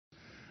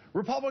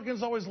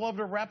Republicans always love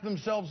to wrap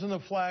themselves in the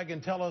flag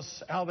and tell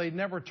us how they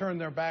never turn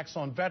their backs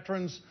on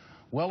veterans.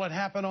 Well, it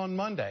happened on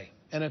Monday,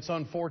 and it's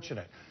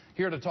unfortunate.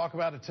 Here to talk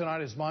about it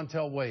tonight is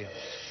Montel Williams,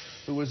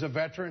 who is a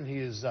veteran. He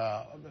is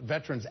a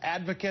veterans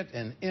advocate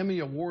and Emmy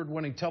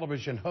award-winning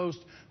television host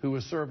who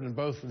has served in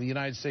both the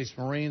United States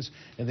Marines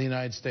and the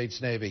United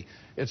States Navy.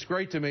 It's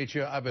great to meet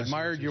you. I've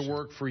admired your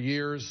work for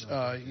years.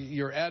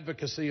 Your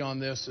advocacy on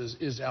this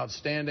is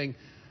outstanding.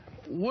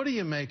 What do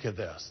you make of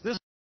this?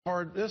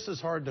 This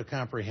is hard to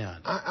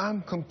comprehend.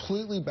 I'm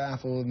completely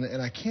baffled,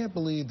 and I can't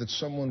believe that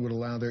someone would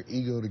allow their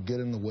ego to get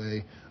in the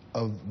way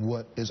of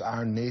what is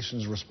our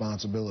nation's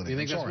responsibility. You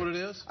think that's what it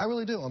is? I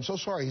really do. I'm so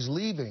sorry. He's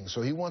leaving,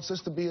 so he wants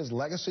this to be his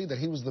legacy, that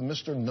he was the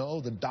Mr.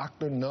 No, the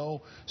Dr.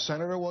 No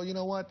senator. Well, you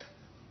know what?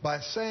 By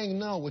saying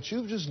no, what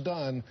you've just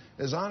done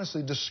is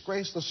honestly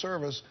disgrace the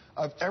service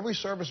of every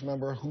service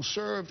member who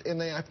served in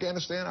the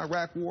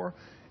Afghanistan-Iraq war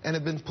and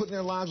have been putting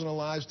their lives on the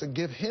lives to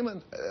give him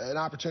an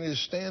opportunity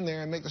to stand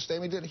there and make the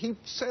statement he did. He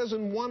says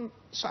in one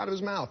side of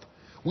his mouth,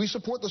 we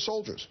support the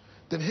soldiers.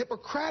 Then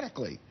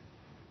hypocritically,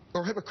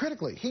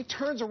 he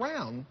turns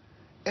around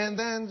and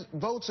then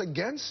votes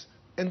against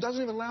and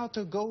doesn't even allow it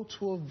to go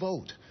to a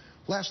vote.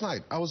 Last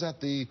night, I was at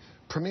the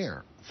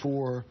premiere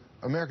for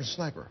American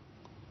Sniper.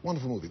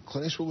 Wonderful movie.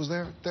 Clint Eastwood was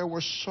there. There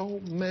were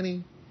so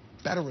many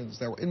veterans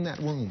that were in that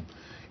room.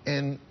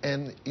 And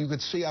you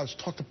could see, I was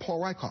talking to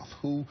Paul Rykoff,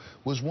 who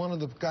was one of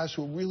the guys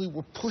who really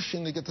were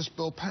pushing to get this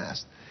bill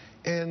passed.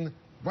 And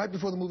right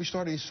before the movie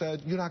started, he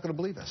said, you're not going to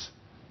believe this,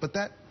 but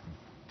that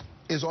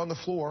is on the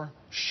floor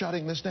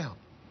shutting this down.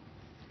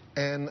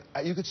 And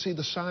you could see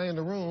the sigh in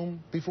the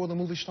room before the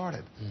movie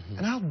started.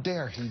 And how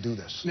dare he do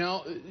this?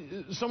 Now,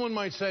 someone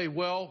might say,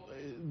 well,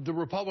 the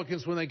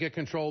Republicans, when they get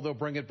control, they'll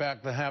bring it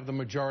back. They'll have the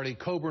majority.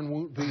 Coburn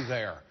won't be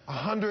there.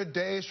 100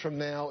 days from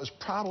now is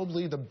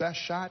probably the best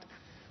shot.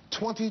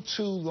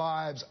 22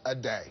 lives a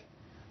day.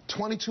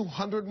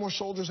 2,200 more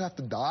soldiers have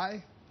to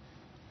die.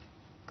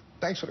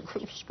 Thanks for the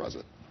Christmas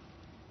present.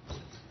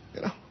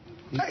 You know,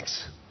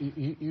 thanks.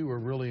 You were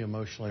really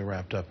emotionally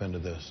wrapped up into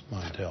this,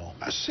 Montel.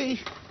 I see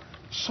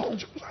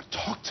soldiers. I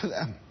talk to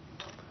them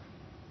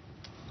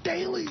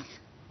daily.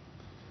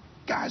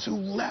 Guys who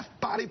left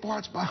body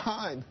parts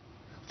behind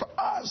for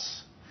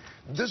us.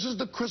 This is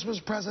the Christmas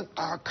present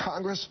our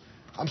Congress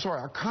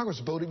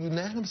voted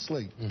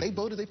unanimously. They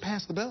voted, they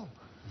passed the bill.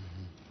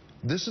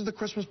 This is the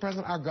Christmas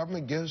present our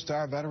government gives to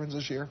our veterans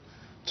this year.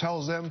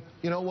 Tells them,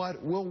 you know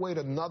what, we'll wait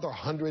another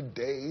 100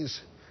 days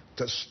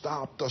to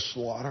stop the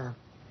slaughter.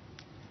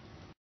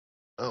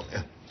 Oh,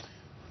 man.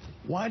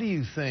 Why do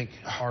you think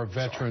our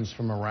veterans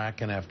from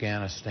Iraq and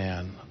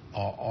Afghanistan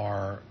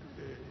are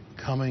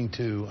coming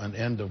to an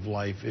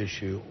end-of-life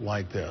issue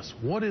like this?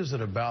 What is it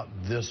about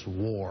this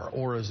war,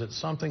 or is it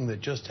something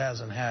that just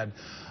hasn't had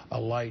a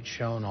light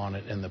shown on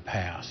it in the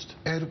past?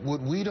 Ed,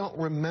 what we don't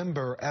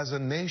remember as a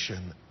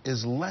nation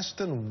is less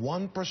than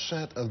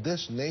 1% of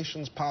this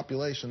nation's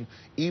population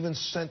even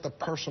sent a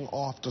person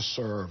off to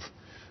serve.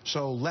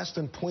 So less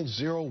than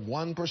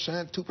 0.01%,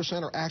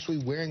 2% are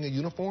actually wearing a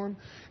uniform,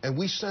 and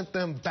we sent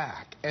them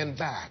back and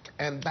back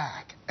and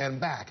back and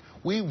back.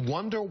 We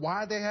wonder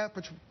why they have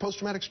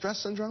post-traumatic stress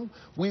syndrome.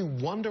 We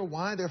wonder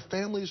why their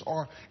families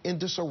are in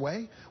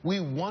disarray.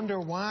 We wonder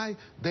why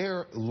there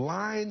are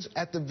lines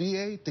at the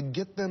VA to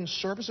get them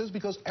services,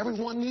 because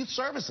everyone needs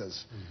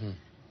services.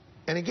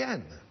 And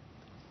again,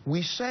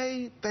 we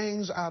say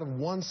things out of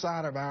one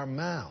side of our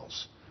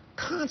mouths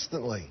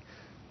constantly.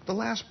 The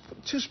last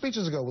 2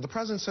 speeches ago, where the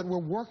president said we're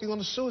working on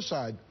the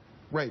suicide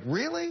rate.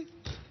 Really?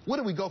 What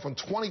did we go from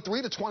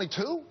 23 to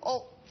 22?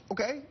 Oh,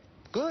 okay,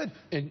 good.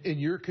 And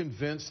you're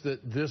convinced that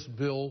this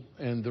bill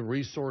and the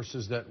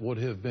resources that would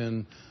have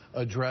been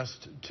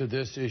addressed to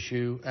this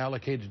issue,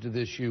 allocated to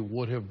this issue,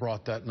 would have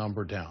brought that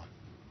number down?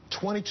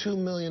 $22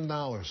 million.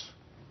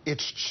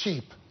 It's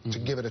cheap to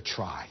give it a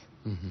try.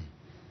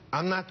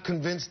 I'm not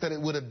convinced that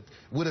it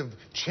would have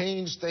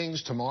changed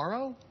things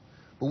tomorrow.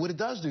 But what it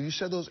does do, you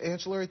said those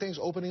ancillary things,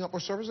 opening up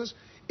our services,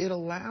 it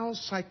allows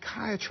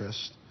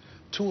psychiatrists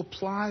to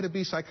apply to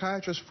be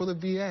psychiatrists for the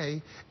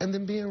VA and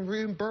then being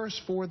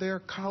reimbursed for their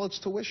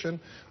college tuition.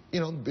 You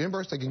know,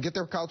 reimbursed, they can get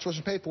their college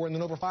tuition paid for and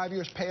then over 5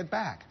 years pay it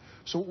back.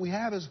 So what we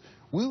have is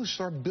we will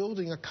start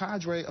building a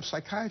cadre of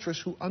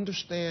psychiatrists who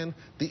understand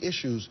the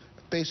issues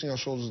facing our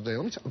soldiers today.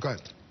 Let me tell you, go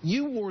ahead.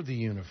 You wore the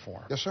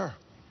uniform. Yes, sir.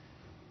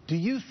 Do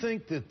you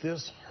think that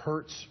this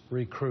hurts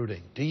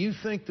recruiting? Do you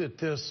think that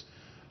this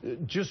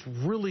just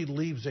really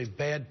leaves a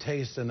bad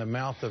taste in the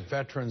mouth of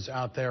veterans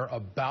out there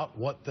about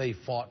what they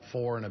fought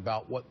for and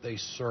about what they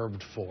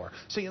served for?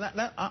 See,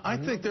 I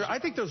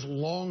think there's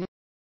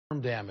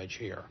long-term damage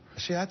here.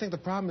 See, I think the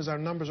problem is our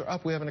numbers are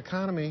up. We have an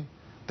economy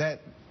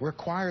that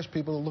requires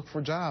people to look for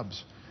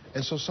jobs.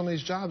 And so some of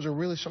these jobs are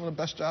really some of the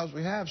best jobs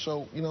we have.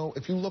 So, you know,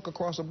 if you look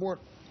across the board,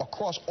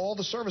 across all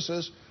the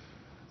services,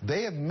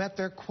 they have met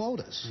their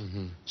quotas.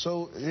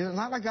 So, you know,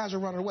 not like guys are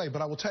running away,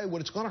 but I will tell you what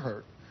it's going to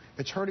hurt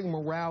it's hurting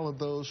morale of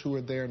those who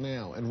are there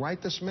now. And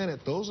right this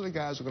minute, those are the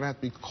guys who are going to have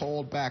to be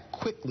called back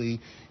quickly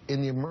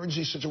in the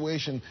emergency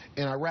situation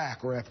in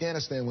Iraq or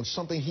Afghanistan. When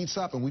something heats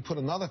up and we put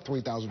another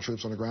 3,000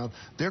 troops on the ground,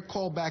 they're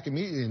called back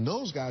immediately. And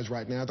those guys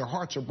right now, their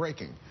hearts are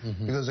breaking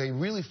because they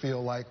really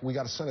feel like we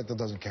got a Senate that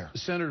doesn't care.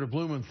 Senator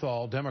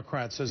Blumenthal,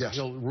 Democrat, says that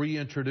he'll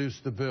reintroduce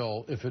the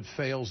bill if it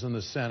fails in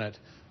the Senate.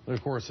 But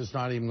of course, it's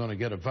not even going to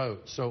get a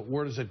vote. So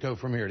where does it go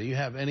from here? Do you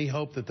have any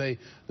hope that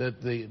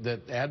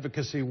that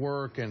advocacy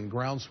work and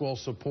groundswell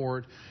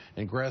support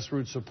and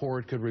grassroots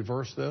support could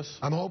reverse this?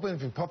 I'm hoping,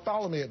 if you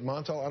follow me at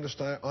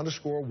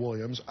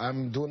Montel_Williams,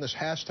 I'm doing this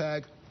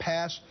hashtag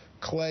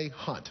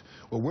 #PassClayHunt.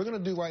 What we're going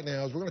to do right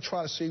now is we're going to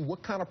try to see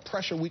what kind of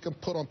pressure we can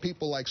put on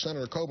people like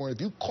Senator Coburn.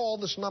 If you call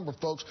this number,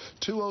 folks,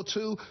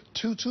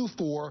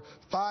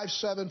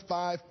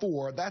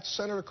 202-224-5754, that's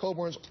Senator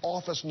Coburn's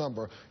office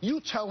number. You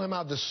tell him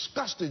how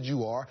disgusted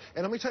you are,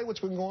 and let me tell you what's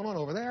been going on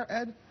over there,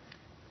 Ed.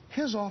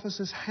 His office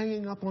is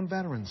hanging up on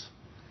veterans.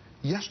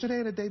 Yesterday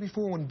and the day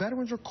before, when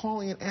veterans are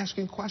calling and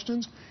asking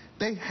questions,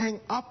 they hang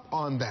up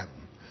on them.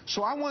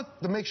 So I want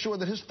to make sure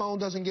that his phone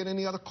doesn't get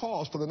any other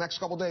calls for the next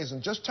couple days,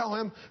 and just tell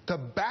him to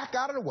back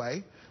out of the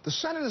way. The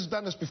Senate has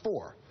done this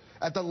before.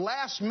 At the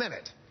last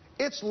minute,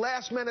 it's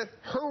last minute,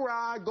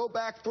 hurrah, go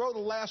back, throw the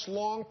last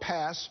long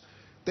pass.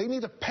 They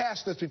need to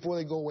pass this before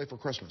they go away for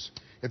Christmas.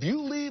 If you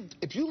leave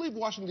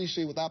Washington,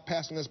 D.C. without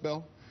passing this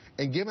bill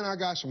and giving our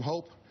guys some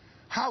hope,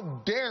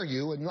 how dare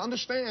you? And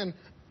understand,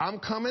 I'm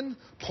coming.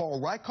 Paul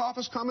Rykoff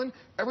is coming.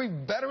 Every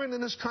veteran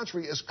in this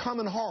country is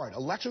coming hard.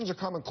 Elections are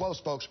coming close,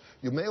 folks.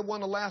 You may have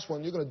won the last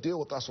one. You're going to deal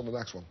with us on the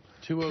next one.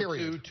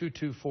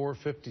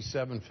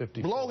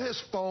 202-224-5754. Blow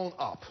his phone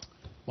up.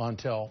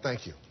 Montel.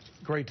 Thank you.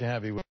 Great to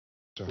have you with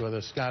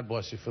us. God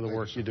bless you for the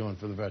work you're doing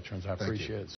for the veterans. I appreciate it.